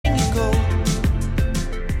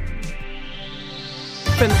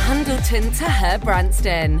From Handleton to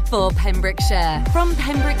Herbranston for Pembrokeshire. From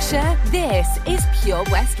Pembrokeshire, this is Pure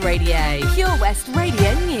West Radio. Pure West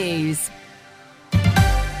Radio News.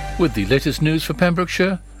 With the latest news for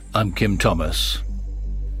Pembrokeshire, I'm Kim Thomas.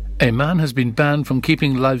 A man has been banned from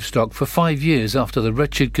keeping livestock for 5 years after the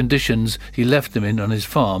wretched conditions he left them in on his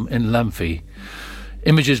farm in Lamphey.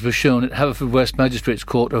 Images were shown at Haverfordwest Magistrates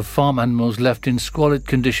Court of farm animals left in squalid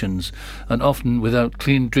conditions and often without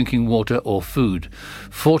clean drinking water or food.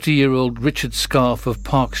 40-year-old Richard Scarf of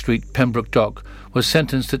Park Street, Pembroke Dock, was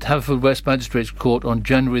sentenced at Haverfordwest Magistrates Court on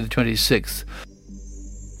January the 26th.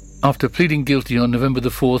 After pleading guilty on November the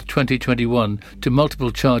 4th, 2021, to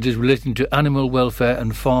multiple charges relating to animal welfare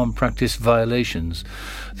and farm practice violations.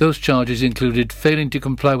 Those charges included failing to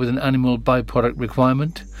comply with an animal byproduct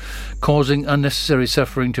requirement, causing unnecessary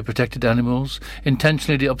suffering to protected animals,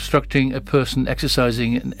 intentionally obstructing a person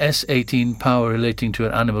exercising an S18 power relating to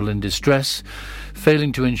an animal in distress,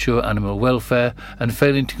 failing to ensure animal welfare, and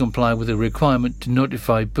failing to comply with a requirement to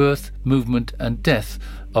notify birth, movement and death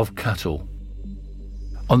of cattle.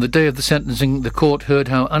 On the day of the sentencing, the court heard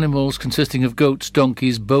how animals consisting of goats,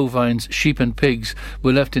 donkeys, bovines, sheep and pigs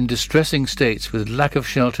were left in distressing states with lack of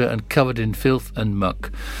shelter and covered in filth and muck.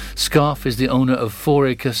 Scarf is the owner of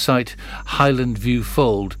 4-acre site Highland View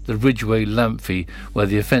Fold, the Ridgeway, Lamphey, where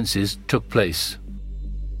the offences took place.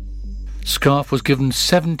 Scarf was given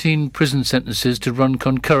 17 prison sentences to run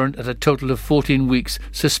concurrent at a total of 14 weeks,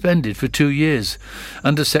 suspended for 2 years.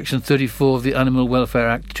 Under Section 34 of the Animal Welfare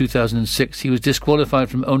Act 2006, he was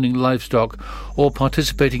disqualified from owning livestock or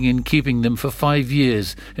participating in keeping them for 5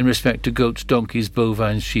 years in respect to goats, donkeys,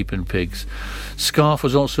 bovines, sheep and pigs. Scarf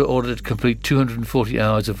was also ordered to complete 240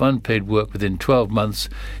 hours of unpaid work within 12 months.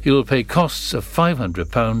 He will pay costs of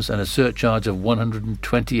 £500 and a surcharge of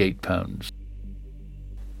 £128.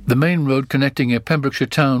 The main road connecting a Pembrokeshire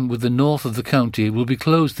town with the north of the county will be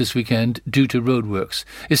closed this weekend due to roadworks.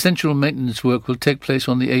 Essential maintenance work will take place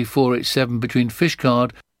on the A487 between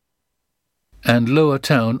Fishguard and Lower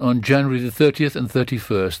Town on January the 30th and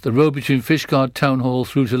 31st. The road between Fishguard Town Hall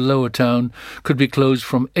through to Lower Town could be closed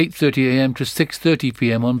from 8:30am to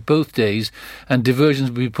 6:30pm on both days, and diversions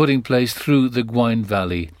will be put in place through the Gwaun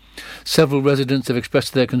Valley. Several residents have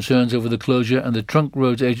expressed their concerns over the closure, and the Trunk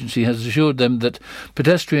Roads Agency has assured them that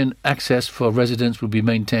pedestrian access for residents will be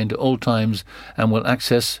maintained at all times and will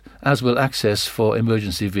access for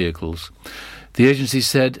emergency vehicles. The agency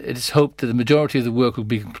said it is hoped that the majority of the work will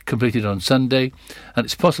be completed on Sunday, and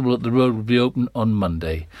it's possible that the road will be open on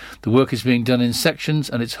Monday. The work is being done in sections,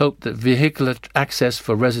 and it's hoped that vehicular access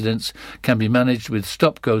for residents can be managed with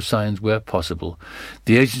stop-go signs where possible.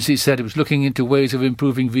 The agency said it was looking into ways of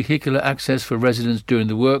improving vehicular access for residents during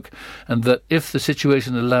the work, and that if the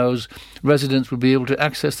situation allows, residents will be able to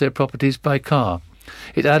access their properties by car.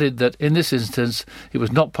 It added that in this instance it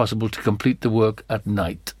was not possible to complete the work at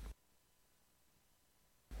night.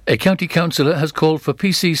 A county councillor has called for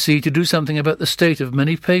PCC to do something about the state of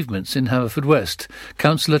many pavements in Haverfordwest.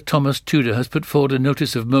 Councillor Thomas Tudor has put forward a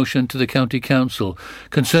notice of motion to the county council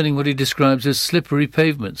concerning what he describes as slippery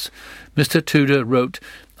pavements. Mr. Tudor wrote,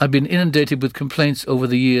 "I've been inundated with complaints over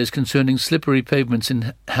the years concerning slippery pavements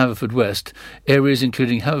in Haverfordwest, areas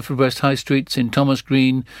including Haverfordwest High Street, St Thomas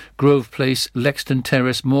Green, Grove Place, Lexton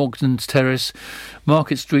Terrace, Morgan's Terrace,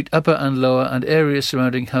 Market Street, Upper and Lower, and areas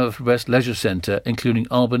surrounding Haverfordwest Leisure Centre, including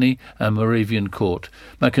Albany and Moravian Court.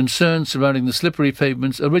 My concern surrounding the slippery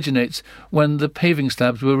pavements originates when the paving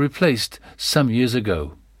slabs were replaced some years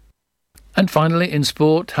ago." And finally, in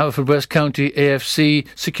sport, Haverfordwest County AFC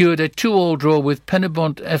secured a 2-2 draw with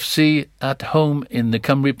Pennybont FC at home in the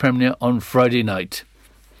Cymru Premier on Friday night.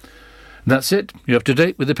 That's it. You're up to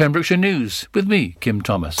date with the Pembrokeshire News with me, Kim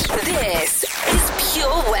Thomas. This is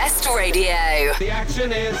Pure West Radio. The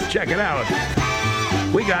action is... Check it out.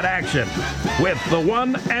 We got action with the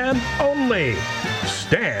one and only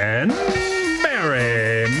Stan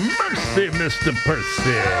Berry. Mercy, Mr.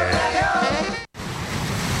 Percy.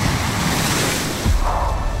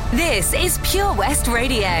 This is Pure West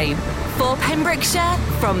Radio. For Pembrokeshire,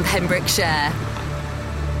 from Pembrokeshire.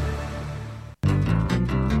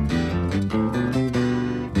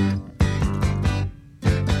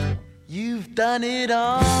 You've done it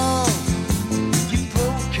all. You've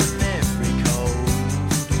broken every code.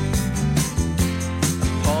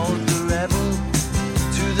 Appalled the rebel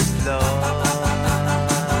to the floor.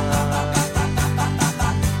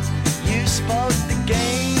 You spoke the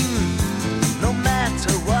game, no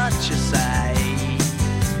matter what you say.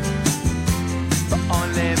 But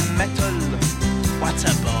only metal, what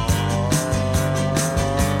a bore.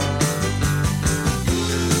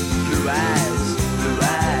 Blue eyes,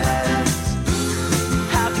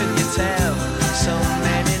 how can you tell so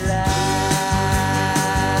many?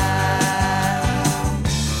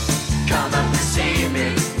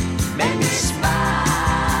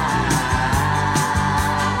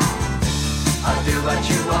 what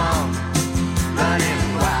you want,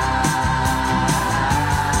 running wild.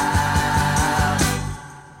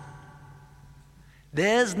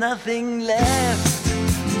 There's nothing left,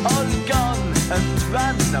 all gone and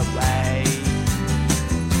run away.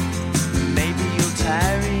 Maybe you'll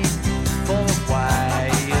tarry for a while.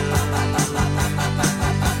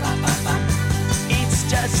 It's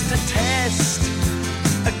just a test,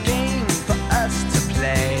 a game for us to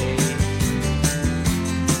play.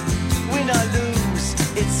 Win or lose,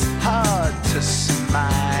 it's hard to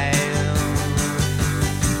smile.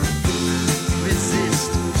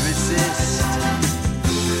 Resist, resist.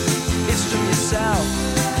 It's from yourself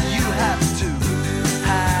you have to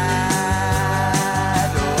hide.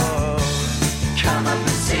 Oh, come up and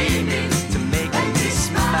see me to make me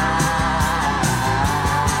smile.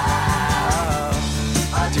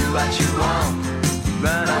 I'll do what you want,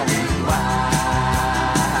 run on wild.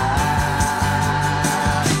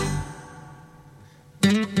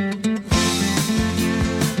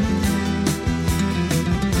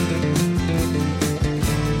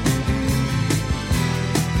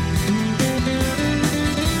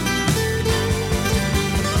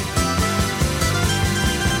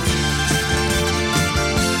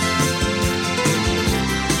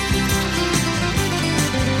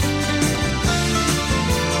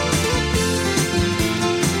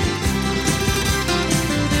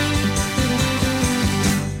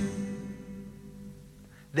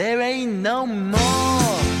 There ain't no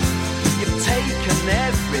more. You've taken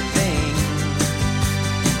everything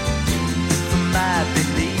from my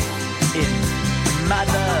belief in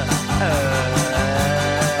Mother Earth.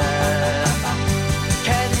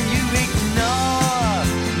 Can you ignore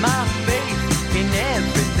my faith in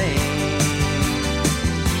everything?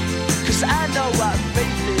 'Cause I know what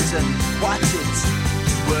faith is and what it's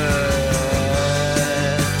worth.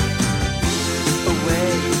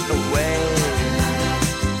 Away, away.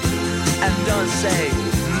 And don't say,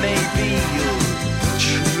 maybe you'll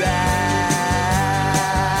try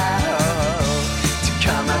to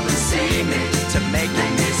come up and see me, to make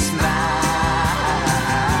me smile.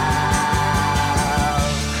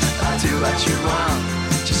 I'll do what you want,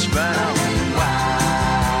 just run on wild.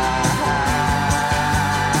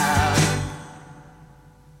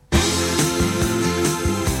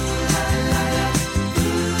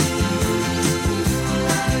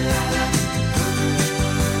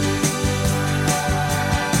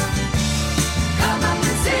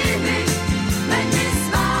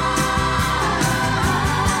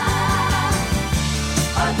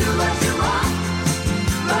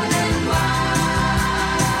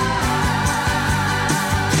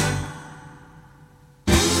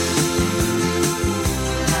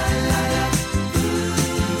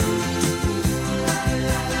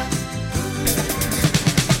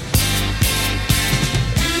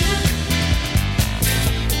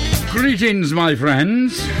 Greetings, my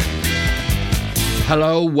friends.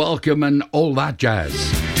 Hello, welcome, and all that jazz.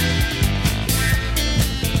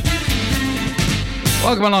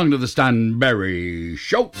 Welcome along to the Stan Berry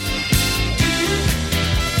Show.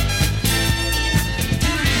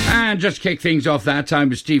 And just to kick things off that time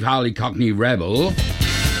with Steve Howley, Cockney Rebel.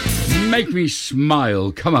 Make me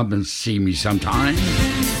smile, come up and see me sometime.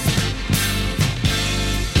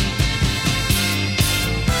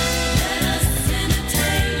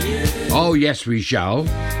 Oh, yes, we shall.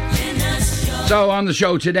 So, on the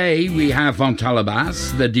show today, we have Von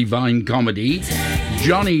Talabas, The Divine Comedy,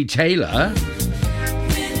 Johnny Taylor,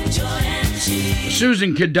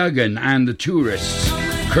 Susan Cadogan and the Tourists,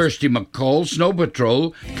 Kirsty McCall, Snow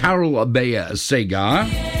Patrol, Carol Abea Segar,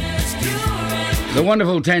 the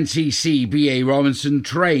wonderful 10cc, B.A. Robinson,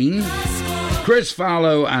 Train, Chris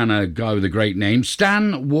Farlow, and a guy with a great name,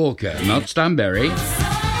 Stan Walker, not Stan Berry.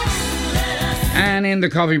 And in the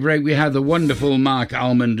coffee break, we have the wonderful Mark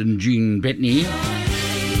Almond and Jean Pitney.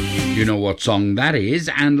 You know what song that is.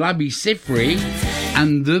 And Labby Sifri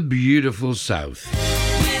and The Beautiful South.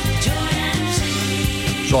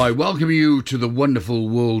 So I welcome you to the wonderful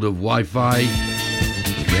world of Wi-Fi.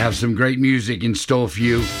 We have some great music in store for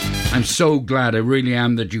you. I'm so glad, I really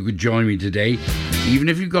am, that you could join me today. Even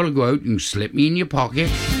if you've got to go out and slip me in your pocket,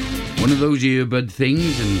 one of those earbud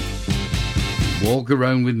things, and walk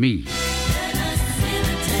around with me.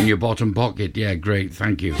 In your bottom pocket. Yeah, great,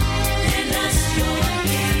 thank you.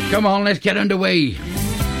 Come on, let's get underway.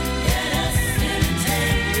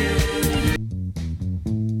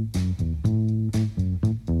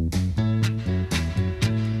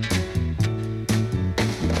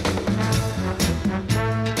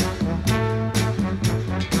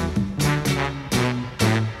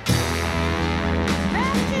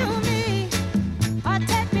 Rescue me, or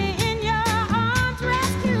take me in your arms.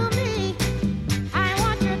 Rescue me. I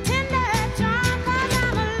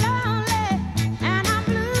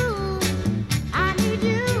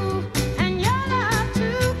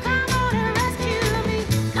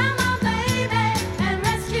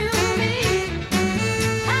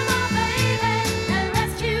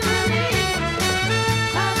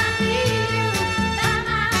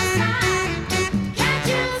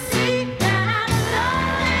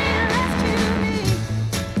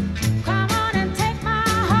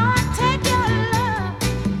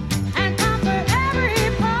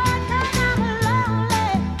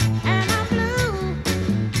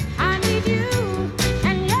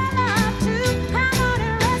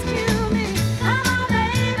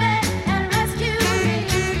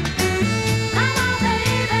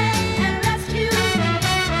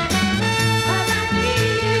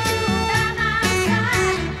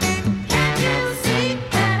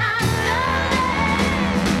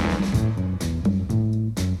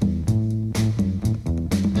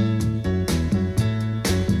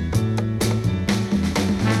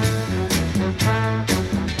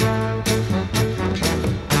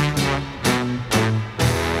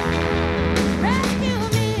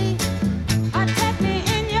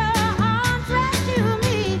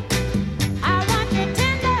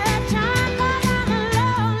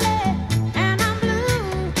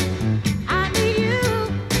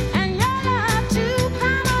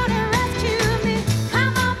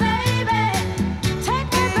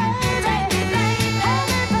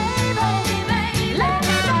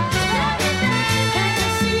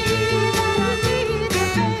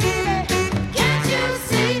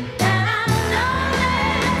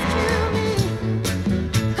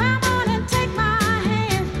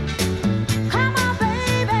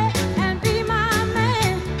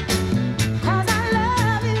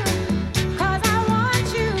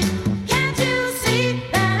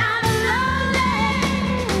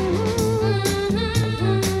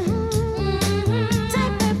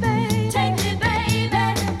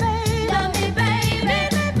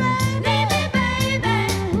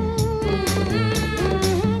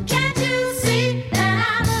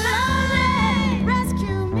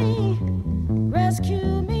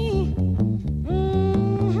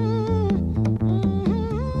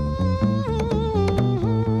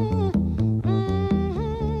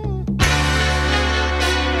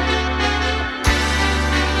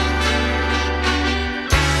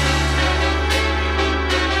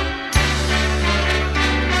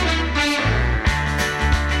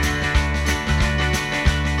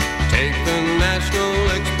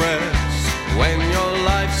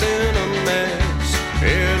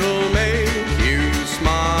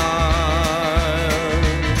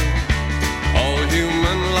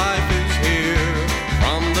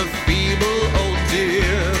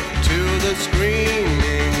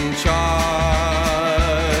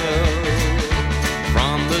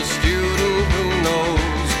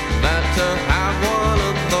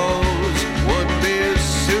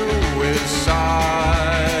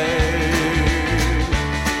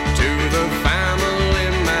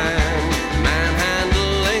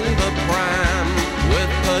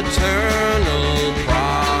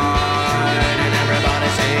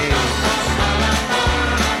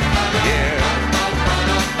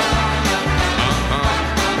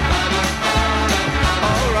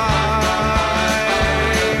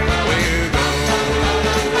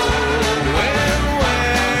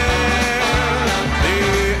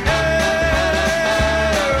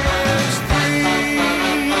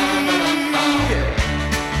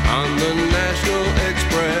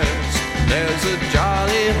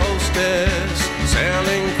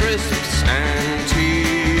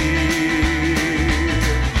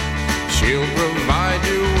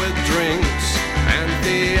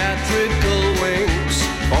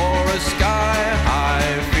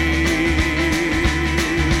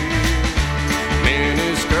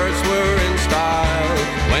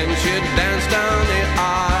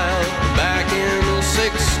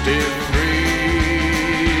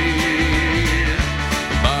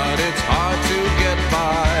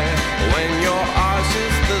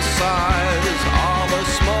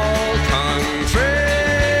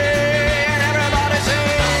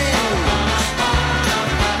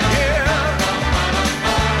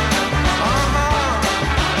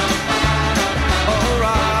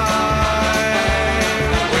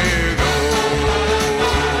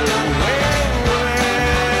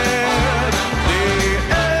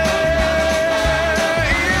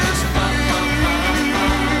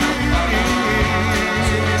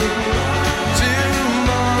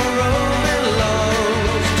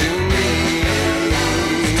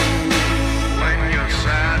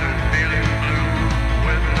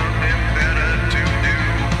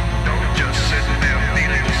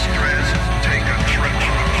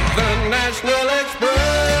National Express.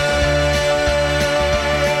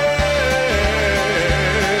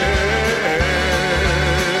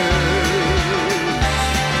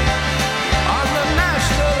 On the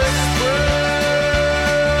National Express.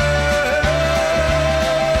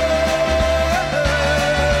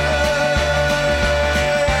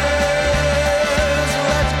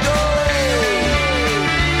 Let's go.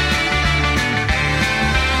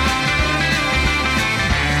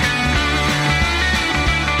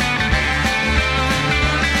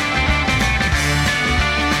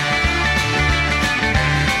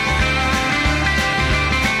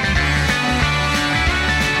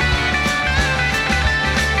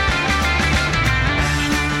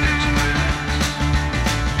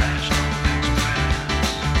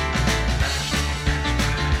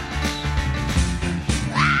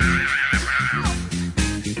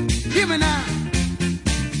 Hear me now.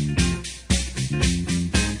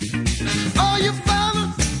 All you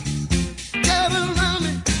fellas, gather around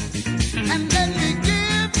me and let me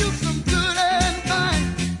give you some good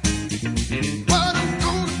advice. What I'm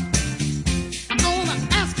gonna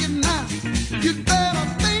ask you now. You'd better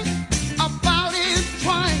think about it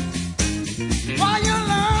twice. While you're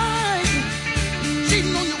lying,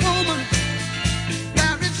 cheating on your woman,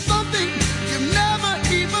 there is something you never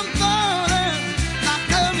even thought of. Now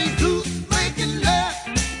tell me who's making love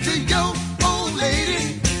to your old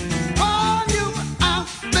lady while you were out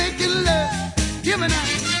making love. Hear me now.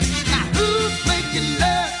 Now who's making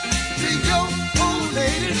love to your old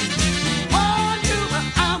lady while you were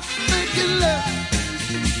out making love?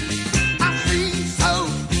 I've seen so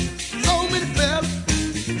many fellas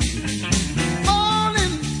fall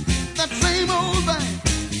in that same old thing,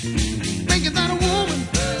 thinking that a woman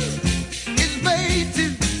is made to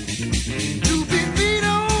be beat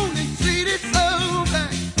on and treated so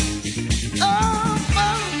bad. Oh,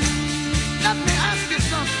 fellas, let me ask you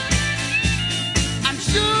something. I'm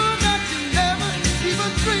sure that you never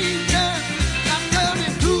even dreamed that. Now tell me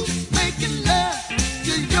who's making love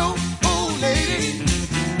to your old lady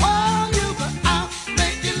while you were out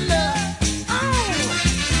making love. Oh,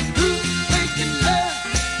 who's making love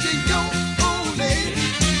to your old lady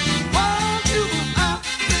while you were out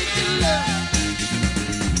making love?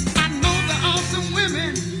 I know there are some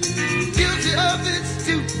women guilty of this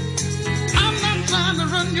too. I'm not trying to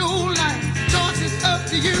run your life. Choice is up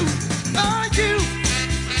to you. Oh, you.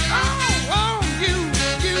 Oh, you.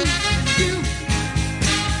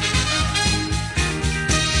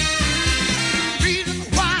 Reason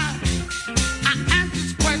why I ask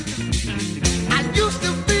this question, I used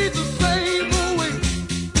to be the same way.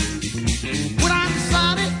 When I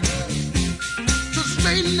decided to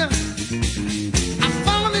straighten up, I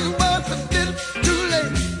found these words a little too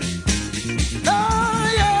late. Oh,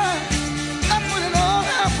 yeah, that's when it all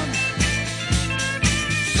happened.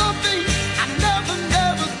 Something I never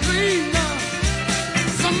dreamed of.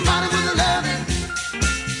 Somebody was loving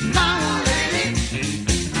my old lady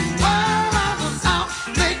while I was out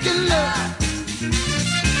making love.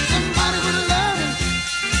 Somebody was loving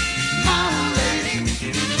my old lady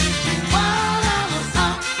while I was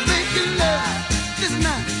out making love. Listen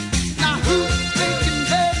now who's making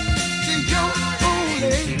love to your old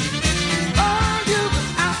lady while you was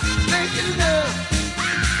out making love?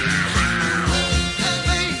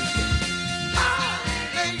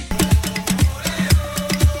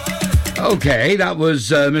 Okay, that was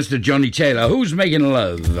Mr. Johnny Taylor. Who's Making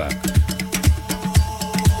Love?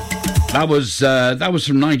 That was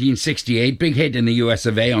from 1968. Big hit in the US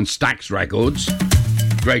of A on Stax Records.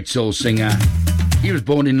 Great soul singer. He was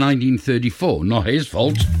born in 1934. Not his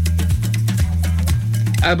fault.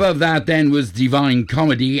 Above that then was Divine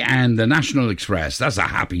Comedy and the National Express. That's a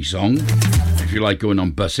happy song if you like going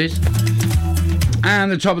on buses. And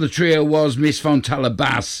the top of the trio was Miss Fontella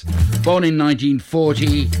Bass, born in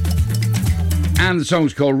 1940. And the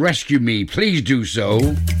song's called Rescue Me, Please Do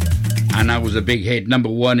So. And that was a big hit, number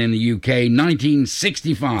one in the UK,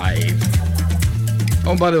 1965.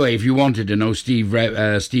 Oh, by the way, if you wanted to know, Steve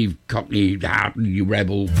Cockney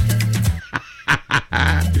Rebel...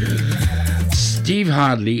 Steve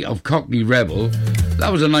Hardley of Cockney Rebel,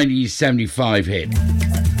 that was a 1975 hit.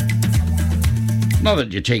 Not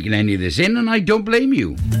that you're taking any of this in, and I don't blame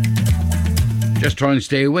you. Just try and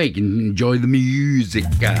stay awake and enjoy the music.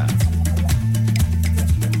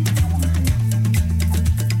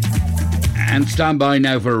 And stand by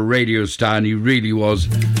now for a radio star, and he really was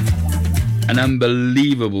an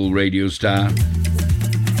unbelievable radio star.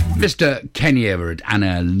 Mr. Kenny Everett, and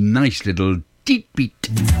a nice little deep beat.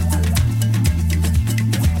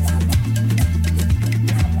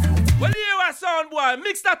 Well, you are so sound, boy.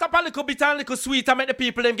 Mix that up a little bit and a little sweet and make the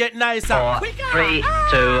people them get nicer. 4, 3,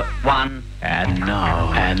 2, 1. And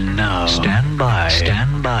now, stand by for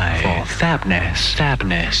Fabness,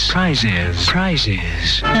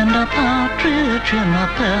 prizes, and a partridge in a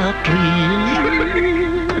pear tree.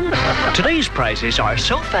 Today's prizes are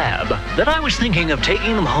so fab that I was thinking of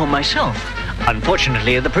taking them home myself.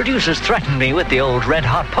 Unfortunately, the producers threatened me with the old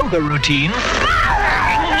red-hot poker routine.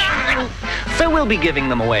 So we'll be giving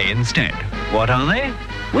them away instead. What are they?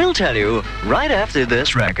 We'll tell you right after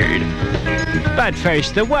this record.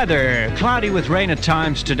 Badface, the weather. Cloudy with rain at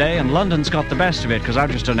times today, and London's got the best of it because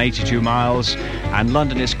I've just done 82 miles, and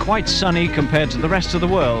London is quite sunny compared to the rest of the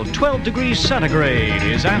world. 12 degrees centigrade.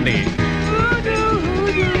 Here's Andy.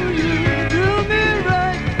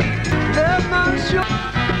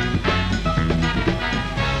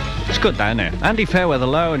 It's good down there. Andy Fairweather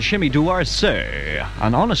Low and Shimmy Duarce.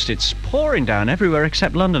 And honest, it's pouring down everywhere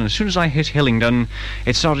except London. As soon as I hit Hillingdon,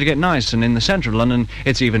 it started to get nice, and in the centre of London,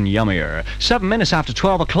 it's even yummier. 7 minutes after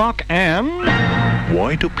 12 o'clock, and...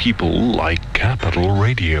 Why do people like Capital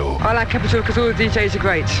Radio? I like Capital because all the DJs are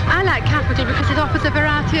great. I like Capital because it offers a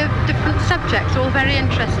variety of different subjects, all very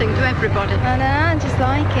interesting to everybody. I know, I just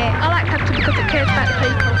like it. I like Capital because it cares about the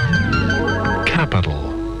people. Capital,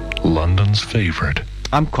 London's favourite.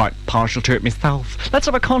 I'm quite partial to it myself. Let's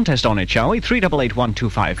have a contest on it, shall we?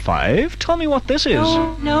 3881255. Tell me what this is.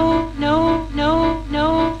 No.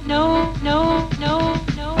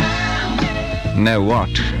 No what?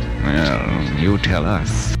 Well, you tell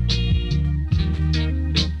us.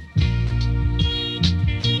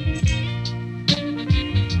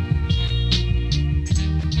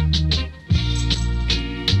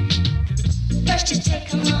 First you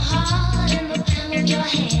take my heart in the palm of your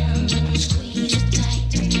hand and squeeze it tight.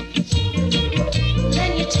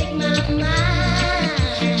 Then you take my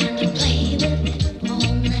mind and play with it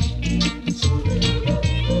all night.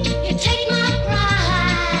 You take my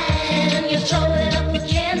pride and you throw it up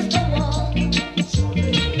against the wall.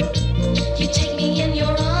 You take me in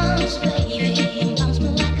your arms, baby, and bounce me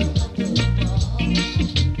like a ball.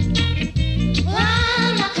 Well,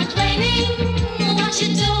 I'm not complaining what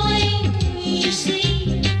you're doing, you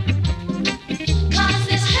see. 'Cause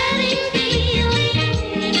this hurting feeling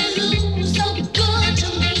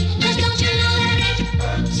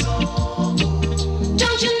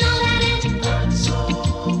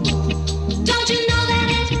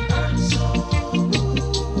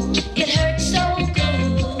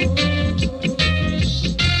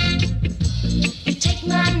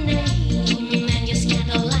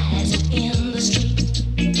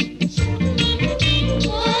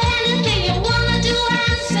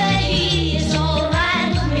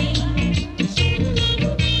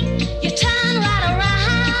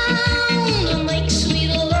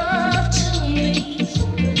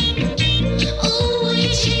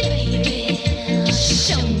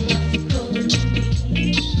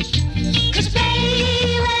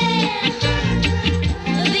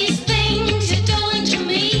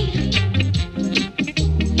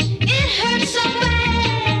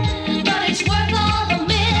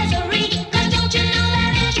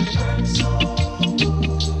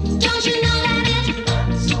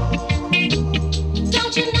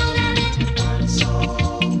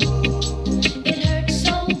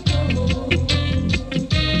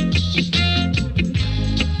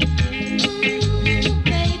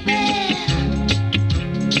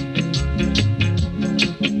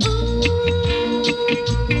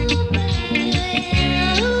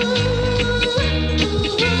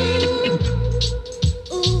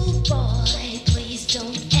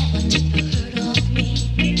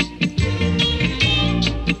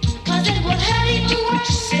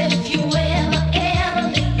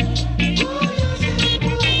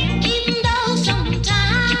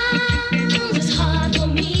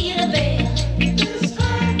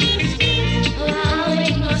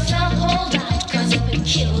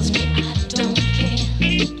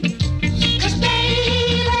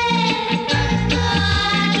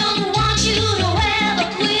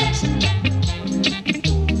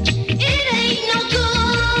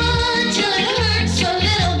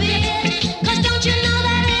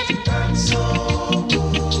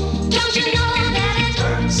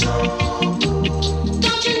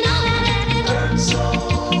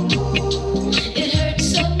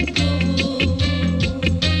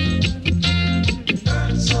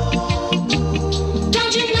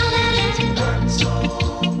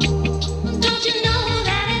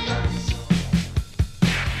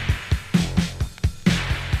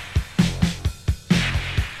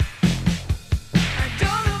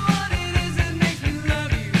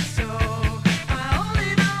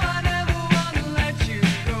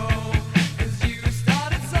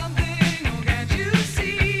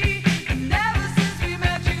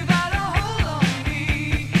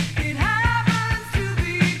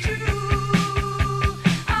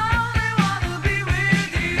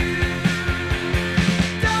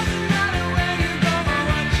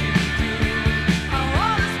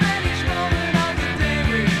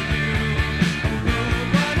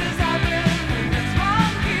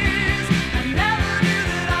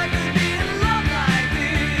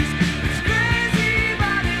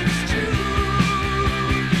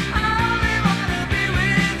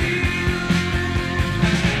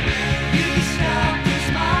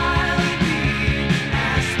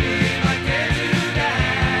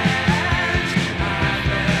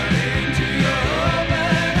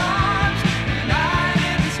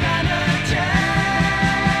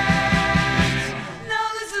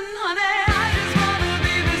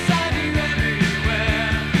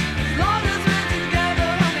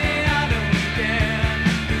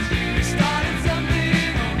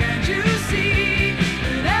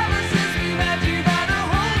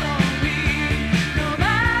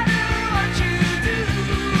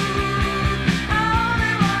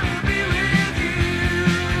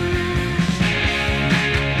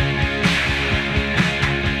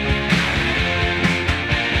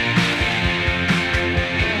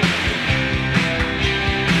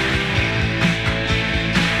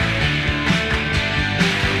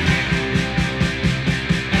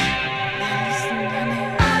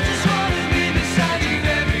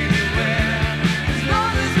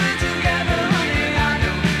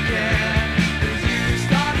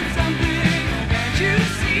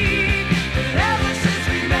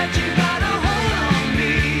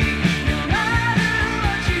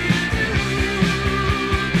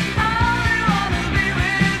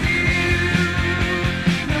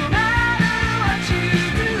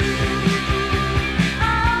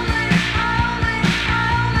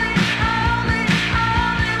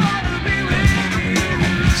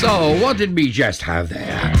So, what did we just have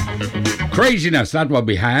there? Craziness, that's what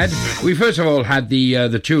we had. We first of all had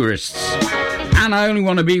the Tourists. And I Only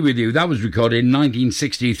Want to Be With You. That was recorded in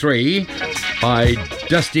 1963 by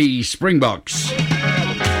Dusty Springboks.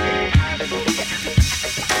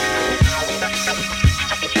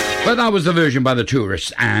 But that was the version by the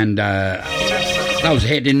Tourists, and that was a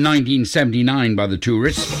hit in 1979 by the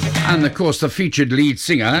Tourists. And of course the featured lead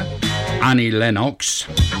singer, Annie Lennox.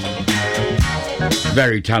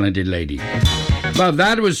 Very talented lady. Above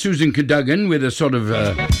that was Susan Cadogan with a sort of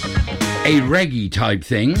a reggae type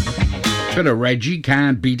thing. Bit of Reggie,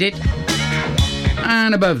 can't beat it.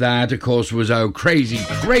 And above that, of course, was our crazy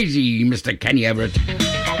Mr. Kenny Everett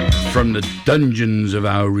from the dungeons of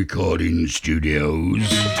our recording studios.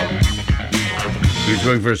 He was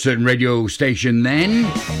going for a certain radio station then,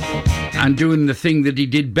 and doing the thing that he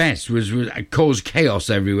did best was cause chaos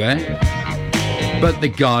everywhere. But the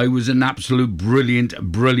guy was an absolute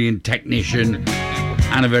brilliant technician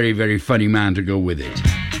and a very, very funny man to go with it.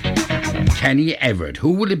 Kenny Everett.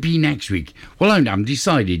 Who will it be next week? Well, I haven't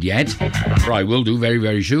decided yet. But I will do very,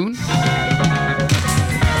 very soon.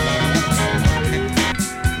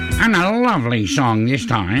 And a lovely song this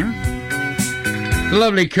time.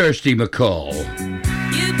 Lovely Kirsty MacColl.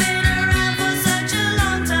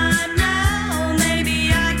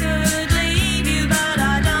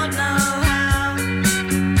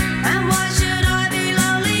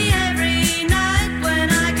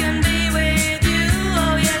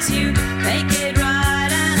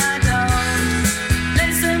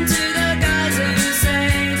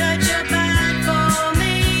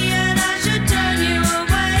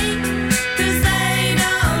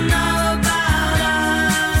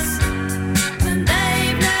 When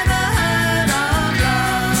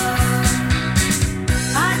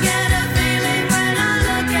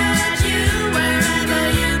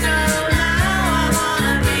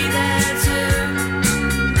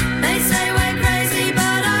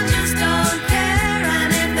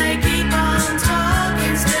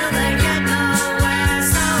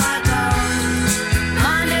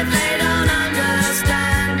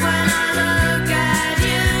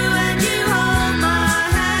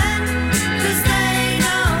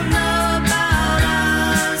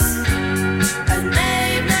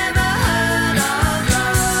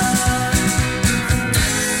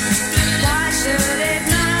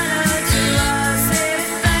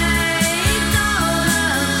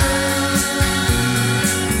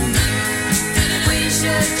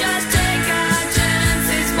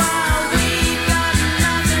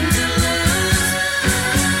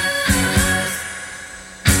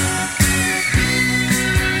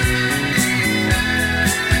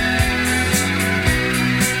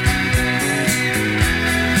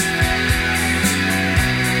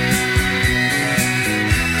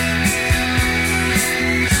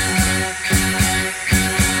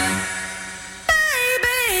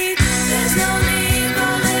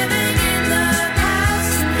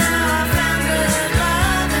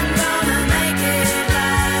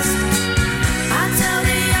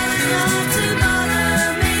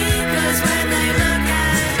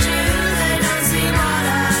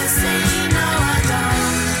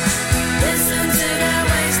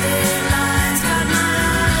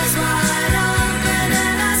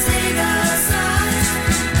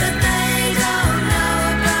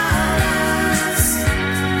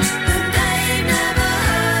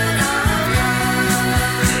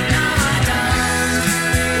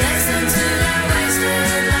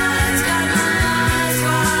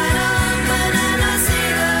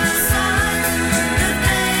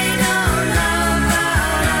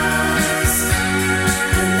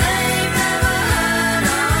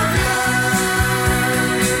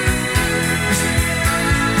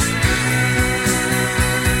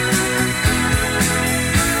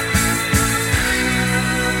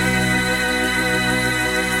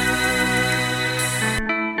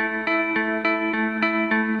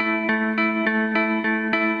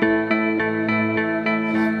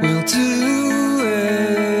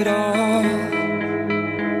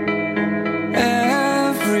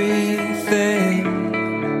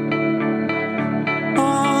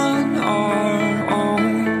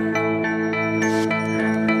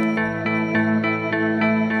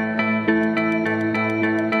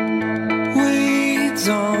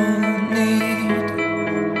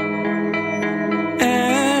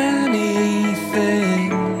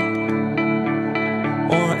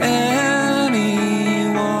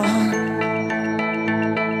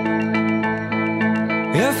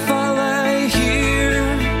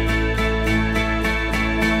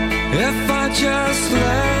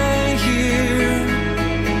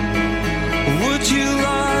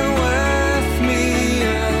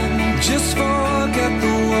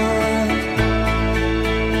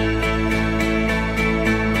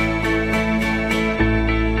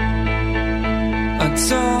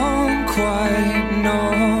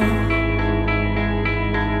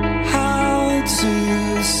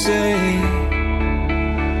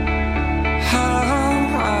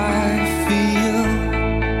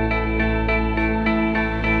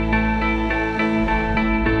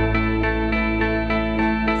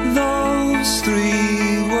those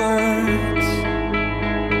three words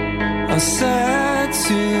are said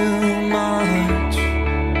too much.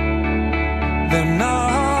 They're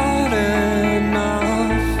not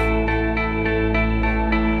enough.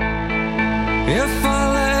 If I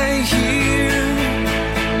lay here,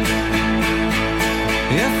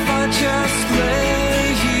 if I just lay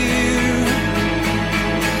here,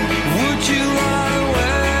 would you lie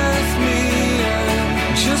with me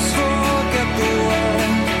and just forget the world?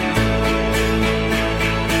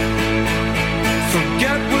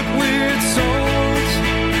 Forget what we're told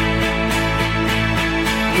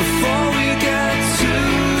before we get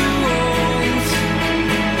too old.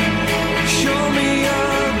 Show me a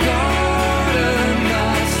garden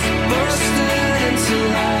that's bursting into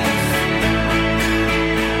life.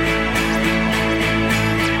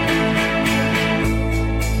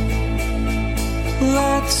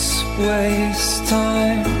 Let's waste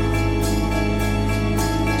time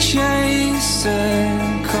chasing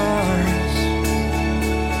cars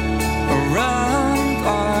around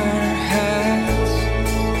our heads.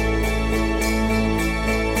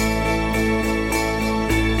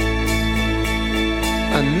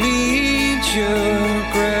 I need your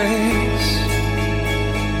grace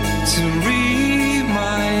to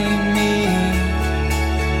remind me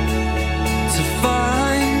to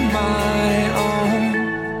find my own.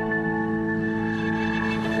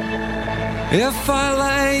 If I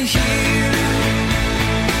lay here,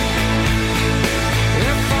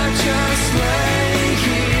 if I just lay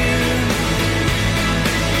here,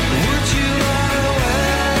 would you lie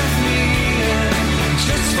with me and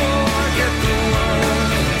just forget the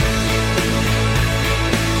world?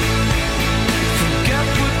 Forget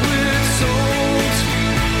what we're told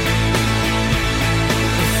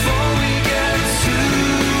before we get too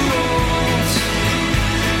old.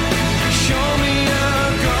 Show me a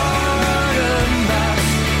garden that's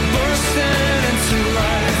bursting into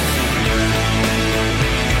life.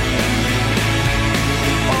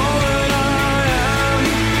 All that I am,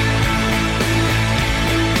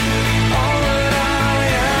 all that I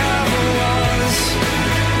ever was,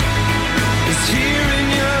 is here in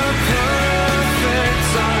your perfect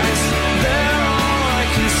eyes. They're all I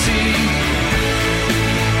can see.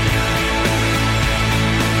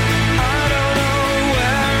 I don't know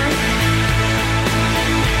where,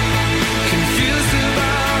 confused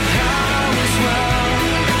about how as well.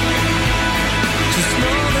 Just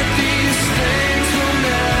know that these things will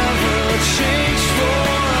never change for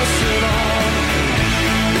us at all.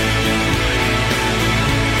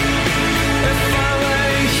 If I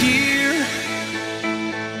lay here,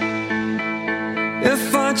 if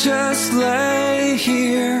I just lay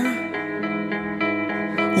here,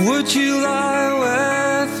 would you lie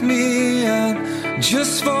with me and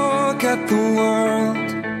just forget the world?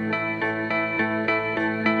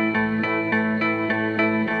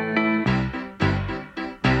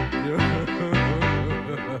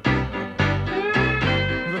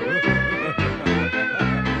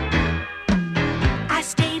 I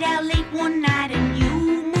stayed out late one night and you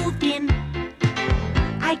moved in.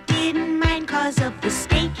 I didn't mind 'cause of the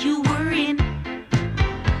state you were in.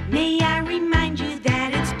 May I remind you that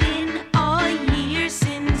it's been a year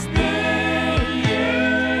since then.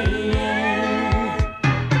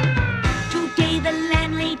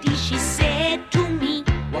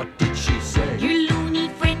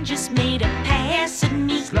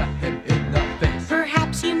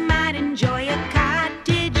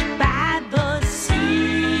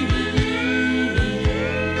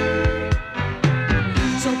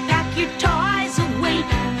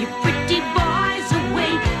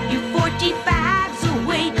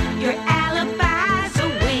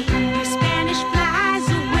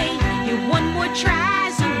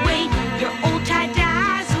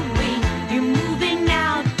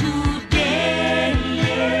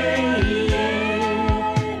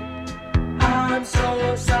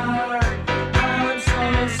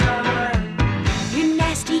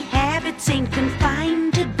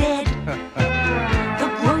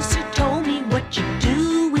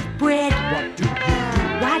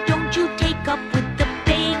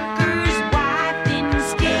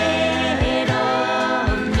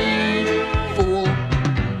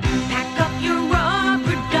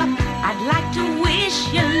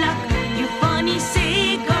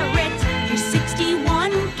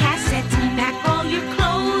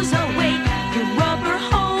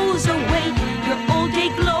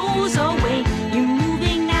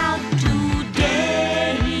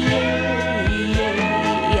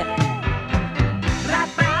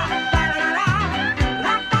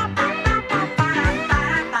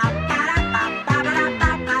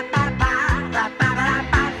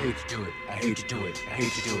 hate to do it, I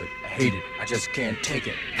hate to do it, I hate it, I just can't take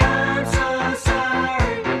it. I'm so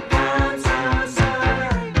sorry, I'm so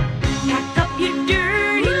sorry. Pack up your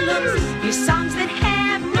dirty looks, your songs that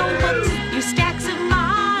have no hooks, your stacks of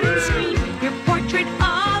modern scream, your portrait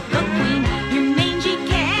of the queen, your mangy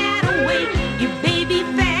cat away, your baby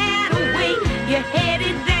fat away, you're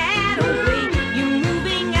headed that away, you're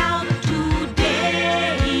moving out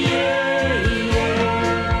today.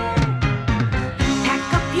 Pack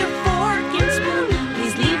up your fork and spoon,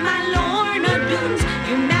 please leave my Lorna Doones,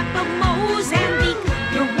 your map of Mozambique,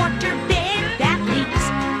 your waterbed that leaks.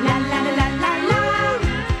 La la la la la la,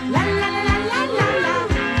 la la la la la la la,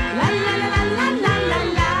 la la la la la la la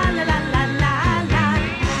la la la la la.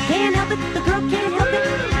 Can't help it, the girl can't help it.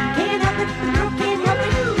 Can't help it, the girl can't help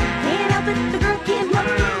it. Can't help it, the girl can't help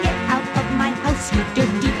it. Get out of my house, you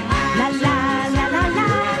dirty. La la la la la,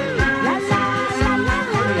 la la la la la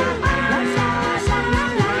la, la la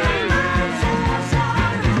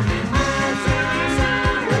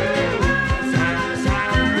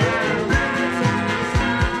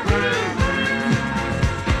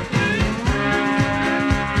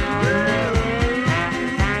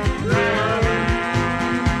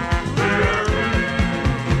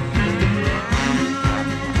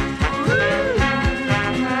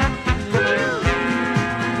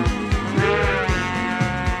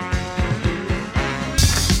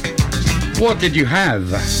What did you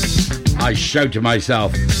have? I shout to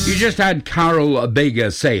myself. You just had Carol Bayer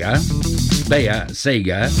Sager.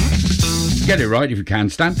 Get it right if you can,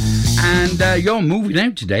 Stan. And you're moving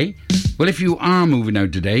out today. Well, if you are moving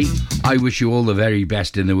out today, I wish you all the very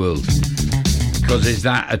best in the world. Because is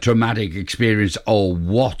that a traumatic experience or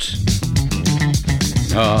what?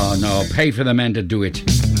 Oh, no. Pay for the men to do it.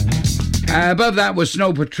 Above that was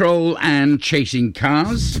Snow Patrol and Chasing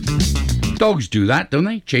Cars. Dogs do that, don't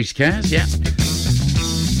they? Chase cars, yeah.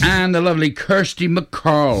 And the lovely Kirsty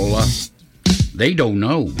McCall. They don't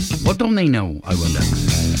know. What don't they know, I wonder?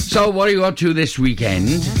 So what are you up to this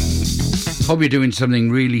weekend? Hope you're doing something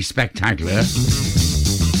really spectacular.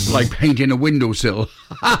 Like painting a windowsill.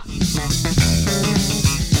 I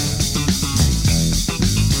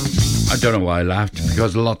don't know why I laughed,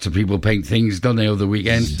 because lots of people paint things, don't they, over the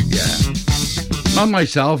weekend? Yeah. Not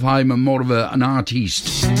myself, I'm more of an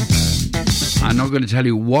artiste. I'm not going to tell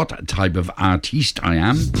you what type of artiste I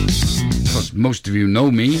am, because most of you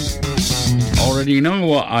know me, already know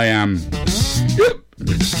what I am. Well,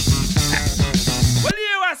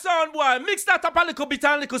 you are sound boy. Mix that up a little bit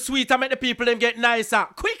and a little sweet and make the people them get nicer.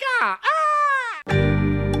 Quicker!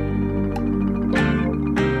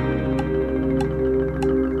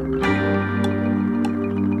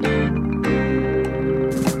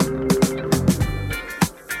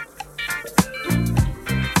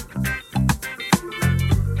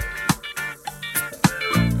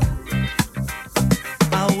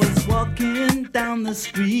 Down the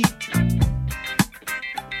street,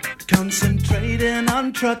 concentrating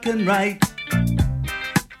on trucking right.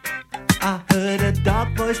 I heard a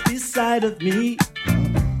dark voice beside of me,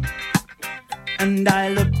 and I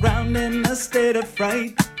looked round in a state of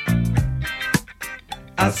fright.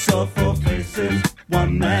 I saw four faces,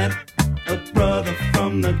 one man, a brother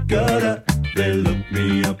from the gutter. They looked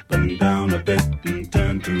me up and down a bit and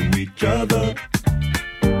turned to each other.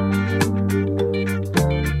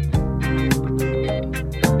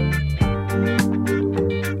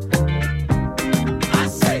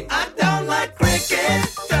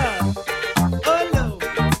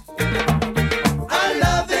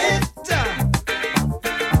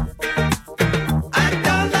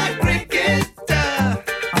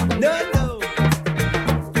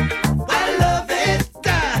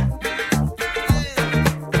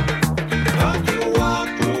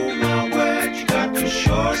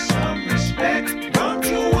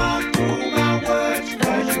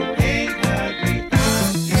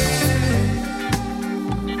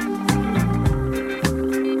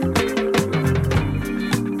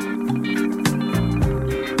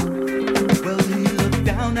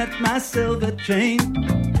 Silver chain.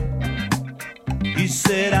 He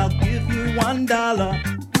said, I'll give you $1.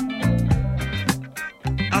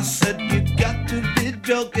 I said, you got to be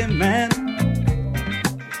joking, man.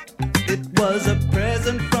 It was a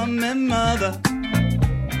present from my mother.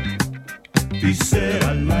 He said,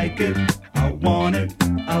 I like it, I want it,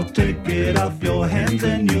 I'll take it off your hands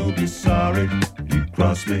and you'll be sorry. You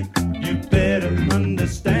cross me, you better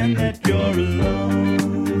understand that you're alone.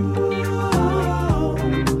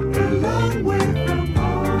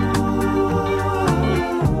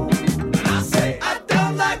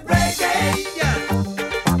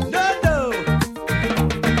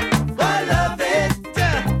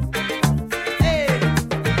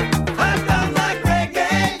 I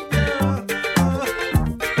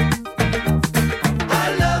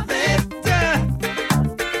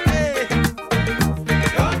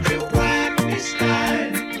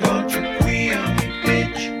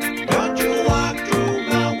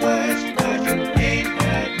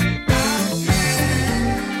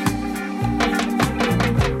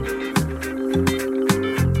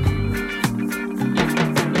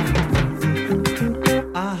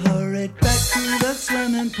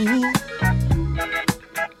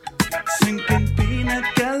sinking pina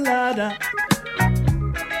colada.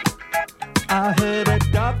 I heard a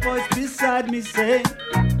dark voice beside me say,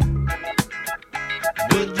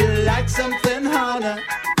 would you like something harder?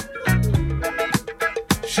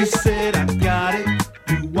 She said, I got it,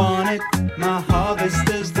 you want it. My harvest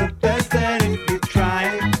is the best, and if you try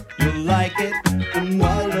it, you'll like it. And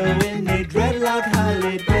wallow in a dreadlock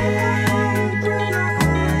holiday.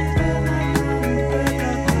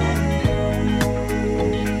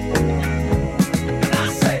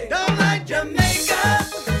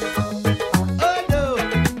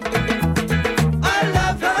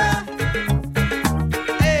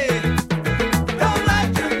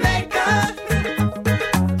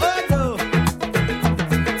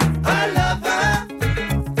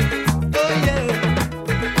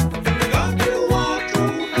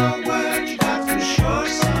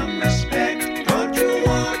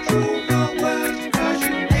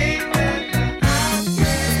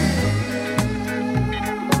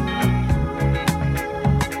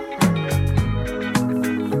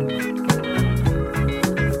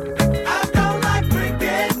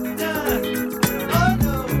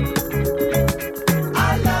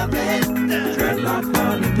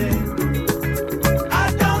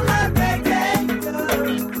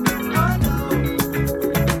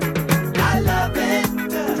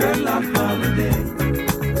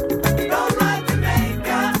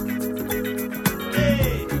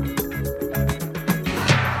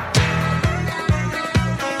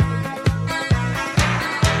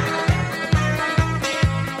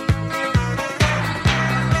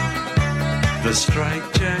 The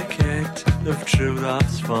straitjacket of true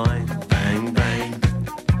love's fine, bang bang.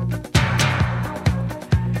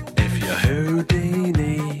 If you're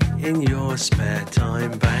Houdini in your spare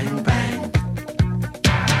time, bang bang.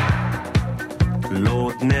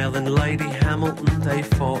 Lord Nell and Lady Hamilton, they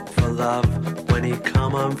fought for love. When he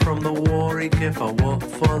come home from the war, he give a what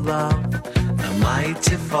for love. The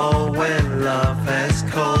mighty fall when love has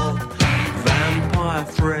called. Vampire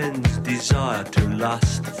friends desire to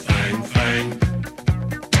lust, fang fang.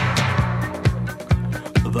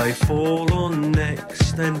 They fall on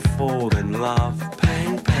necks, then fall in love,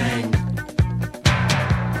 pang pang.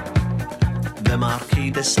 The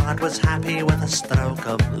Marquis de Sade was happy with a stroke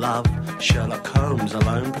of love. Sherlock Holmes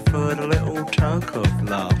alone preferred a little toke of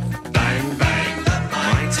love. Bang bang, the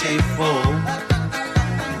mighty fall.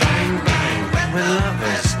 Bang bang, when love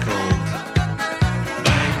is called.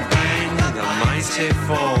 Bang bang, the mighty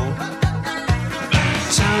fall.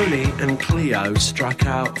 Tony and Cleo struck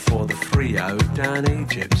out for the Frio down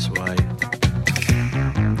Egypt's way.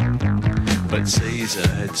 But Caesar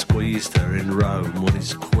had squeezed her in Rome on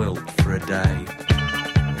his quilt for a day.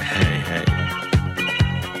 Hey, hey.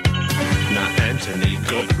 Now Antony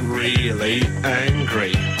got really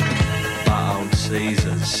angry. But old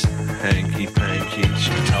Caesar's hanky-panky,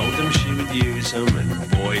 she told him she would use him,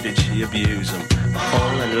 and boy did she abuse him.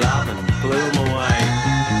 Fall in love and blew him away.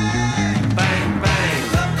 Bang, bang,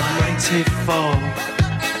 the mighty fall.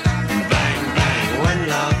 Bang, bang, when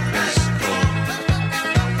love is called.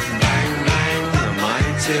 Bang, bang, the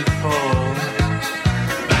mighty fall.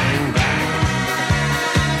 Bang, bang.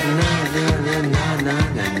 Na na na na na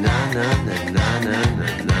na na na na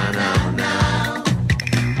na na na.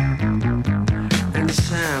 And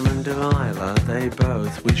Sam and Delilah, they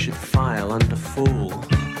both we should file under fool.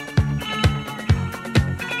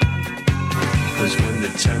 Cause when the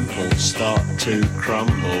temples start to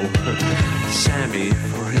crumble, Sammy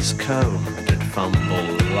for his comb did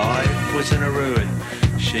fumble. Life was in a ruin,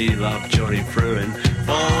 she loved Johnny Fruin.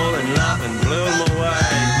 Fall in love and blew him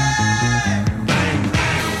away. Bang,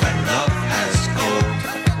 bang, when love has called.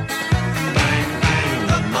 Bang, bang,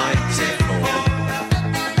 the mighty fall.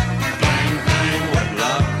 Bang, bang, when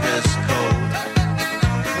love has called.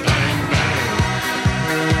 Bang, bang.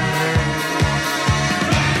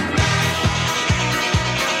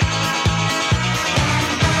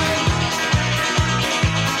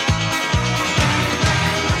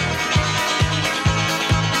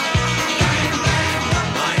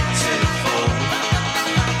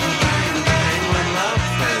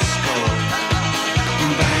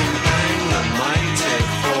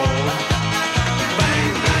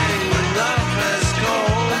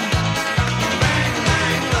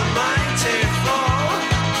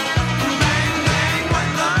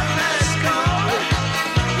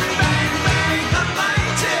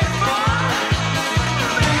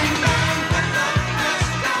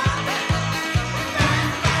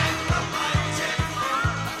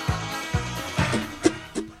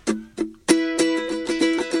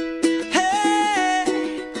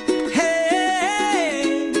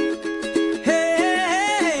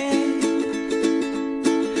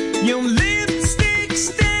 Your lipstick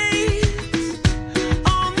stains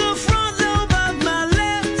on the front lobe of my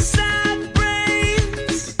left side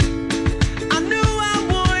brains. I knew I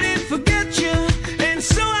wouldn't forget you, and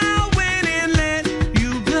so I went and let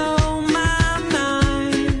you blow my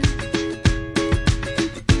mind.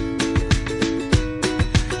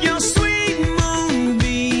 Your sweet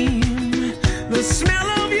moonbeam, the smell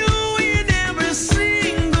of you in every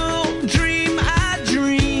single dream I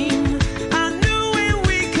dream. I knew when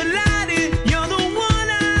we collided, you're the one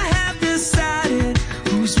I have decided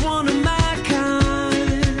who's one of my kind.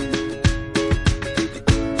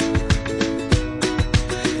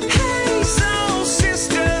 Hey, soul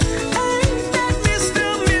sister, ain't that Mr.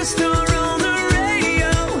 on the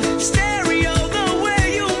radio? Stereo, the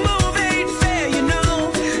way you move ain't fair, you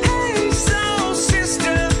know. Hey, soul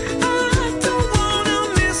sister, I don't wanna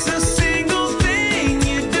miss a single thing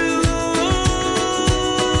you do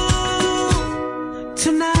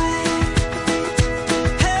tonight.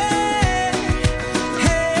 Hey,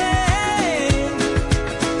 hey,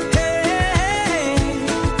 hey,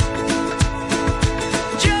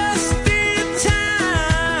 just in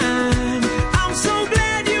time. I'm so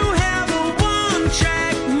glad you have a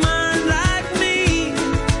one-track mind like me.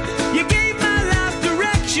 You gave my life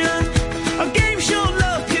direction, a game show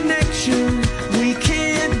love connection we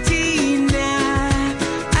can't deny.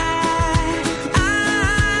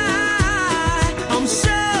 I'm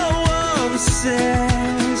so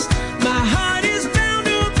obsessed. My heart is bound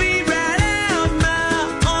to beat right out my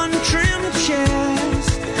untrimmed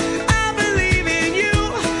chest. I believe in you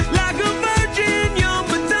like a virgin young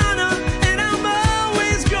Madonna, and I'm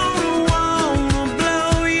always gonna wanna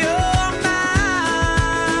blow your mind.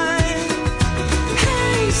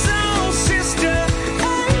 Hey, soul sister,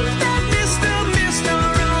 ain't that Mr.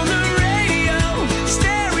 on the radio?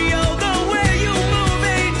 Stereo, the way you move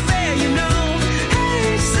ain't fair, you know.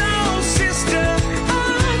 Hey, soul sister, I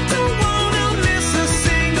don't wanna miss a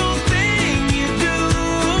single thing you do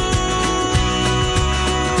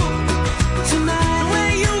tonight. The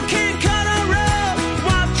way you can cut a rug,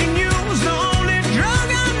 watching you's the only drug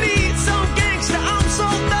I need. So gangsta, I'm so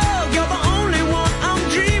thug, you're the only one I'm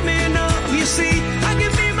dreaming of. You see, I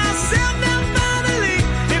can be myself now finally.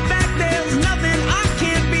 In fact, there's nothing I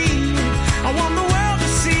can't be. I want the world to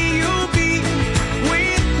see you be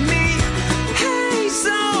with me. Hey,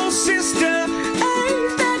 soul sister,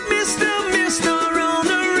 ain't that Mr. on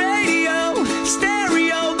the radio?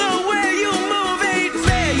 Stereo, the way you move ain't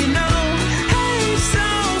fair, you know. Hey,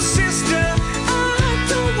 soul sister, I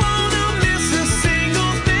don't wanna miss a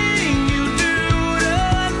single thing you do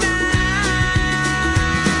tonight.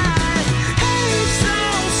 Hey,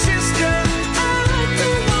 soul sister, I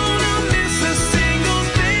don't wanna miss a single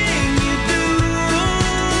thing you do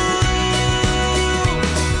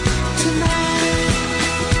tonight.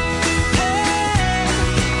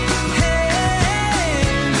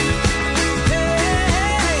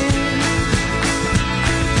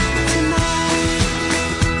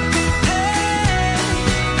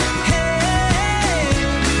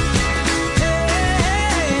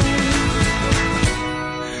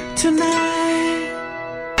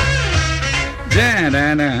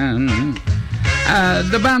 Da-da-da.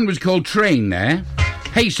 The band was called Train there.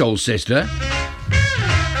 Hey, Soul Sister.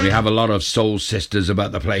 We have a lot of Soul Sisters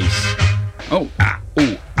about the place. Oh, ah,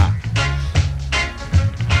 ooh, ah.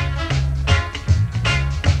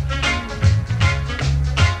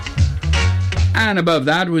 And above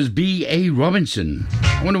that was B.A. Robinson.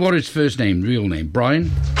 I wonder what his first name, real name.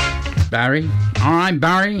 Brian? Barry? All right,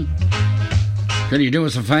 Barry. Can you do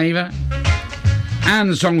us a favour? And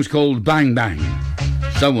the song was called Bang Bang.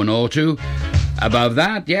 Someone ought to. Above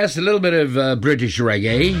that, yes, a little bit of British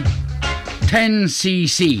reggae.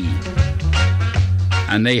 10cc.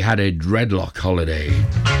 And they had a dreadlock holiday.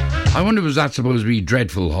 I wonder, was that supposed to be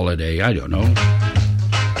dreadful holiday? I don't know.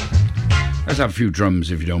 Let's have a few drums,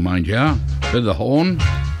 if you don't mind, yeah? Bit of the horn.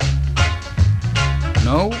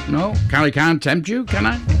 No? I can't tempt you, can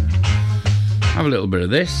I? Have a little bit of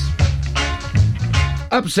this.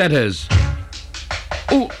 Upsetters.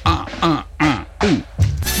 Ooh, ooh.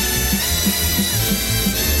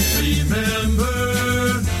 Remember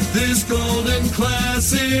this golden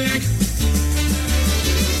classic.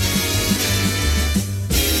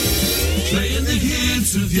 Playing the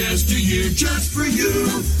hits of yesteryear just for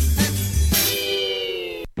you.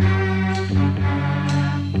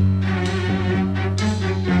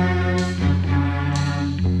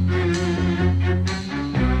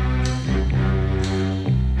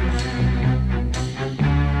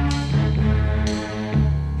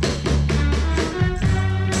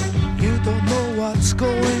 What's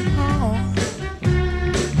going on?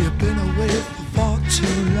 You've been away for far too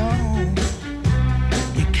long.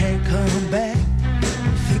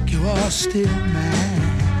 still mine.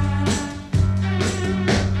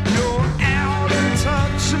 You're out of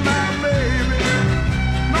touch, my baby,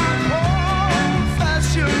 my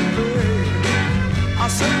old-fashioned baby. I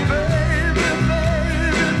said, baby,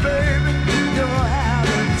 baby, baby, you're out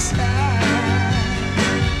of time.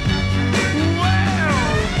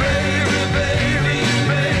 Well, baby, baby,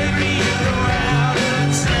 baby, you're out of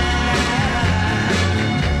time.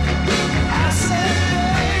 I said,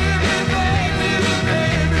 baby, baby,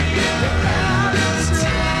 baby, you're out of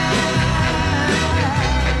time.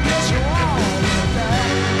 Yes, you are,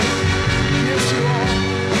 yes, you are.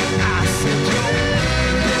 I said,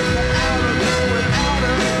 you're out of there without a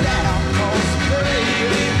doubt, 'cause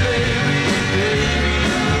baby, baby, baby,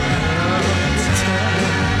 you're out of time.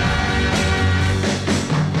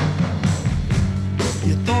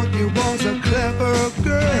 You thought you was a clever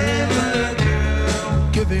girl,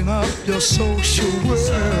 giving up your social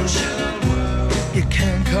world. You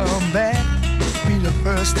can't come back, be the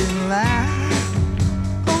first in line.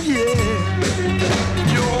 Oh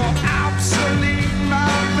yeah, you're obsolete,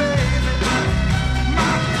 my baby,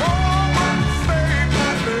 my poor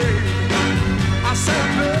favorite baby. I said,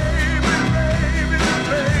 baby, baby,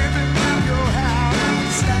 baby, you're out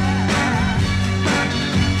of time.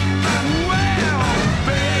 Well,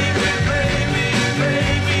 baby, baby,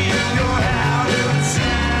 baby, you're out of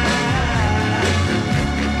time.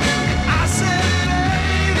 I said,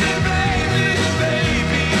 baby, baby,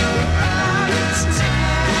 baby, you're out of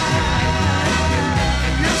time.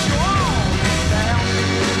 Yes, you are now.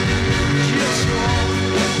 Yes, you are.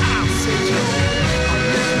 I said,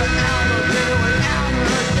 you're out of there without a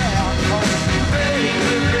doubt. 'Cause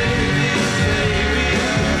baby, baby, baby,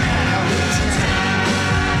 you're out of time.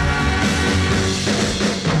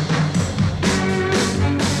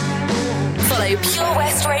 Follow Pure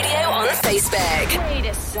West Radio on Facebook. Wait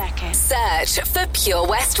a second. Search for Pure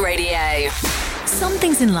West Radio. Some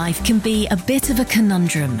things in life can be a bit of a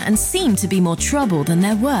conundrum and seem to be more trouble than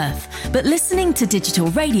they're worth. But listening to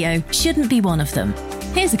digital radio shouldn't be one of them.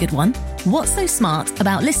 Here's a good one. What's so smart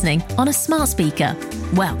about listening on a smart speaker?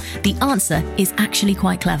 Well, the answer is actually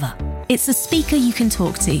quite clever. It's a speaker you can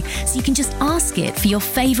talk to, so you can just ask it for your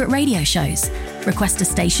favourite radio shows. Request a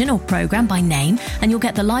station or programme by name and you'll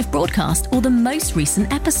get the live broadcast or the most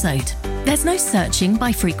recent episode. There's no searching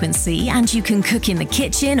by frequency and you can cook in the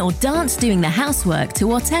kitchen or dance doing the housework to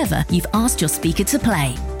whatever you've asked your speaker to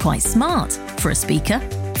play. Quite smart for a speaker.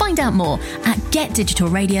 Find out more at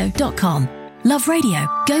getdigitalradio.com. Love radio.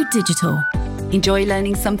 Go digital. Enjoy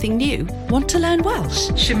learning something new? Want to learn Welsh?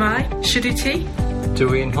 Shemai, Shuduti.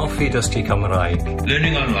 Dwi'n hoffi dysgu Cymraeg.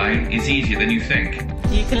 Learning online is easier than you think.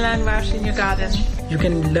 You can learn Welsh in your garden. You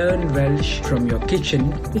can learn Welsh from your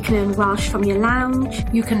kitchen. You can learn Welsh from your lounge.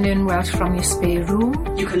 You can learn Welsh from your spare room.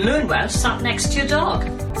 You can learn Welsh sat next to your dog.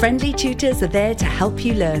 Friendly tutors are there to help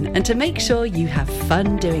you learn and to make sure you have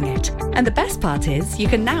fun doing it. And the best part is, you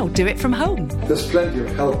can now do it from home. There's plenty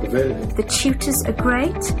of help available. The tutors are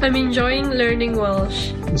great. I'm enjoying learning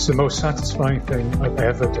Welsh. It's the most satisfying thing I've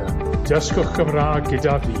ever done. Dysgwch Cymraeg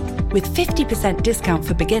gyda fi. With 50% discount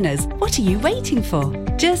for beginners, what are you waiting for?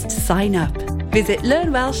 Just sign up. Visit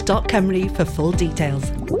learnwelsh.com for full details.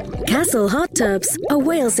 Castle Hot Tubs are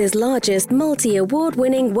Wales's largest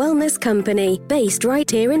multi-award-winning wellness company based right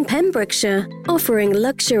here in Pembrokeshire, offering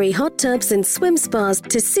luxury hot tubs and swim spas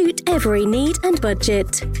to suit every need and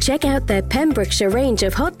budget. Check out their Pembrokeshire range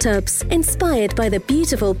of hot tubs inspired by the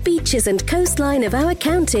beautiful beaches and coastline of our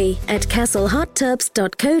county at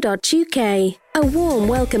castlehottubs.co.uk. A warm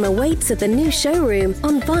welcome awaits at the new showroom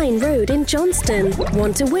on Vine Road in Johnston.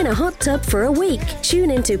 Want to win a hot tub for a week? Tune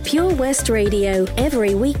into Pure West Radio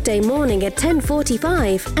every weekday morning at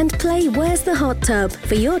 10:45 and play Where's the Hot Tub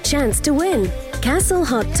for your chance to win. Castle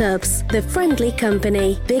Hot Tubs, the friendly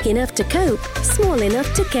company, big enough to cope, small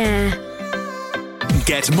enough to care.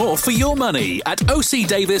 Get more for your money at OC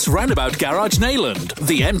Davis Roundabout Garage Neyland,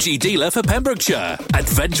 the MG dealer for Pembrokeshire.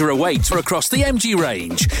 Adventure awaits across the MG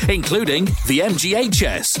range, including the MG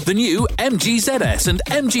HS, the new MG ZS and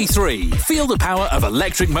MG3. Feel the power of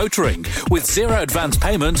electric motoring with zero advance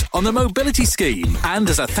payment on the mobility scheme. And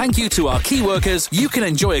as a thank you to our key workers, you can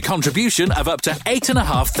enjoy a contribution of up to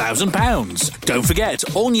 £8,500. Don't forget,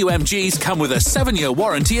 all new MGs come with a 7-year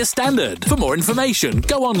warranty as standard. For more information,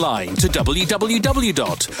 go online to www.ocdavis.com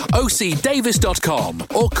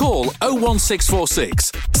or call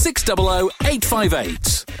 01646 600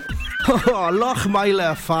 858. Oh,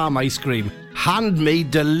 Lochmeyler Farm Ice Cream.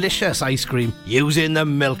 Handmade delicious ice cream using the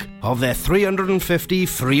milk of their 350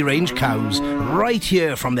 free-range cows right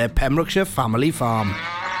here from their Pembrokeshire family farm.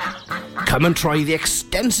 Come and try the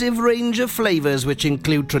extensive range of flavours which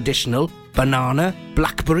include traditional, banana,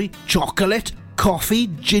 blackberry, chocolate, coffee,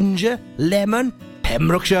 ginger, lemon,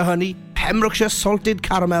 Pembrokeshire honey, Pembrokeshire salted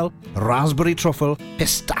caramel, raspberry truffle,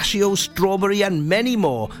 pistachio, strawberry and many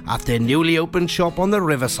more at their newly opened shop on the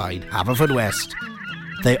Riverside, Haverfordwest.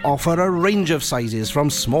 They offer a range of sizes from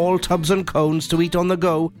small tubs and cones to eat on the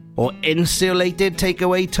go or insulated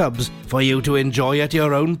takeaway tubs for you to enjoy at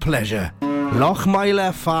your own pleasure.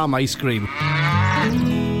 Lochmeyler Farm Ice Cream.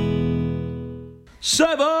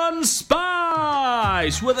 Seven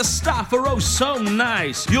Spice, where the staff are oh so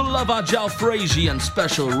nice. You'll love our jalfrezi and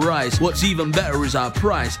special rice. What's even better is our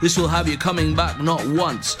price. This will have you coming back not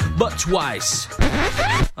once, but twice.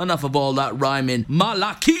 Enough of all that rhyming.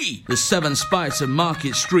 Malaki! The Seven Spice of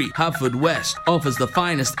Market Street, Haverfordwest, offers the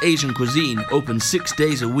finest Asian cuisine, open 6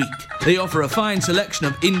 days a week. They offer a fine selection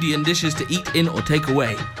of Indian dishes to eat in or take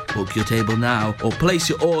away. Book your table now or place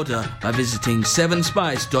your order by visiting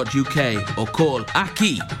sevenspice.uk or call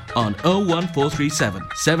Aki on 01437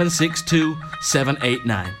 762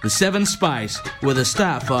 789. The Seven Spice, where the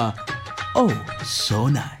staff are oh so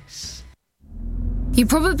nice. You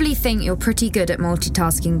probably think you're pretty good at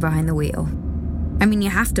multitasking behind the wheel. I mean, you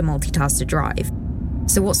have to multitask to drive.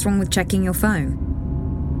 So what's wrong with checking your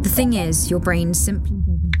phone? The thing is, your brain simply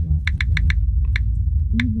doesn't work.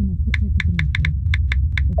 Even a quick look at a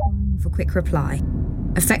message, for quick reply,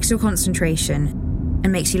 affects your concentration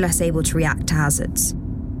and makes you less able to react to hazards.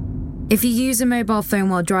 If you use a mobile phone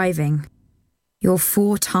while driving, you're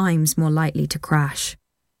 4 times more likely to crash.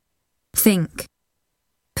 Think.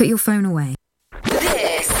 Put your phone away.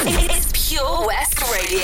 This is Pure West Radio.